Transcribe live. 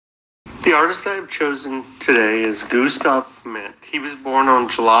The artist I have chosen today is Gustav Klimt. He was born on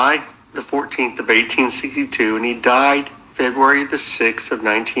July the 14th of 1862, and he died February the 6th of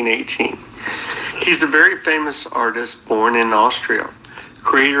 1918. He's a very famous artist born in Austria,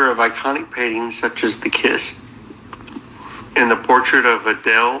 creator of iconic paintings such as The Kiss and the portrait of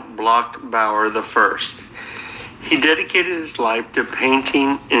Adele Bloch-Bauer I. He dedicated his life to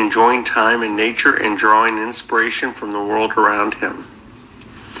painting, enjoying time in nature, and drawing inspiration from the world around him.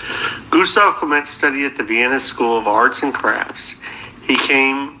 Gustav Klimt studied at the Vienna School of Arts and Crafts. He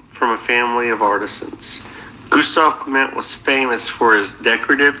came from a family of artisans. Gustav Klimt was famous for his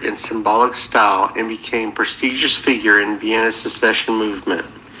decorative and symbolic style and became a prestigious figure in Vienna's secession movement.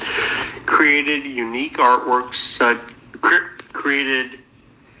 Created unique artworks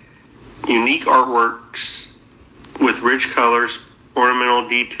with rich colors, ornamental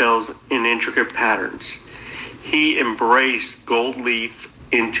details, and intricate patterns. He embraced gold leaf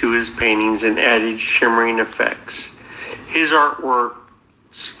into his paintings and added shimmering effects. His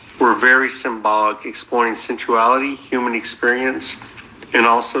artworks were very symbolic, exploring sensuality, human experience, and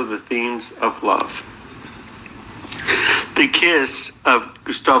also the themes of love. The Kiss of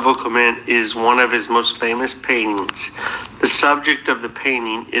Gustavo Klimt is one of his most famous paintings. The subject of the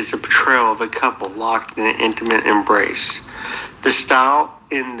painting is a portrayal of a couple locked in an intimate embrace. The style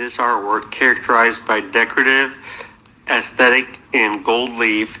in this artwork, characterized by decorative aesthetic and gold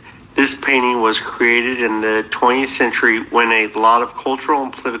leaf, this painting was created in the 20th century when a lot of cultural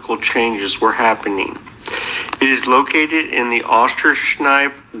and political changes were happening. It is located in the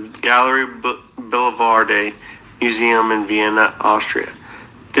Osterschneif Gallery Boulevarde Museum in Vienna, Austria.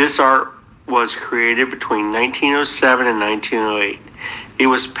 This art was created between 1907 and 1908. It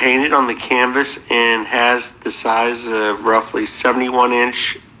was painted on the canvas and has the size of roughly 71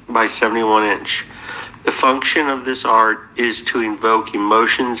 inch by 71 inch. The function of this art is to invoke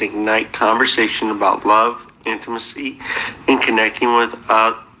emotions, ignite conversation about love, intimacy, and connecting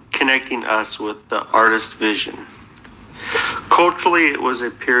us with the artist's vision. Culturally, it was a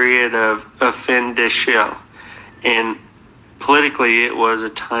period of fin de siècle, and politically, it was a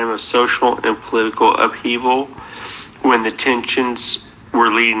time of social and political upheaval when the tensions were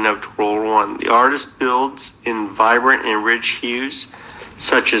leading up to World War I. The artist builds in vibrant and rich hues,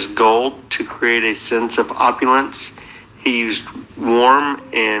 such as gold, to create a sense of opulence. He used warm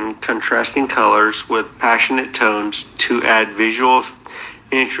and contrasting colors with passionate tones to add visual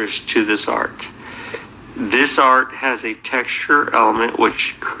interest to this art. This art has a texture element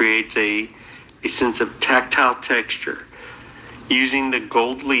which creates a sense of tactile texture, using the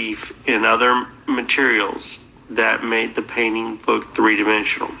gold leaf and other materials that made the painting look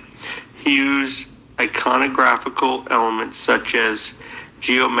three-dimensional. He used iconographical elements such as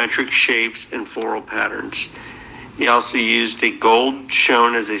geometric shapes and floral patterns. He also used a gold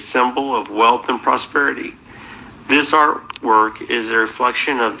shown as a symbol of wealth and prosperity. This artwork is a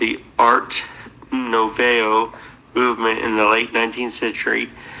reflection of the Art Nouveau movement in the late 19th century,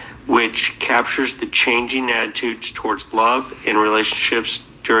 which captures the changing attitudes towards love and relationships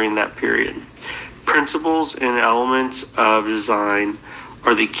during that period. Principles and elements of design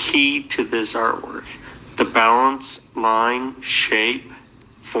are the key to this artwork. The balance, line, shape,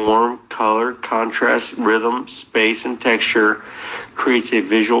 form, color, contrast, rhythm, space, and texture creates a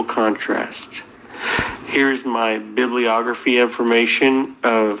visual contrast. Here's my bibliography information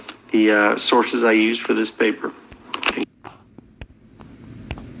of the sources I used for this paper.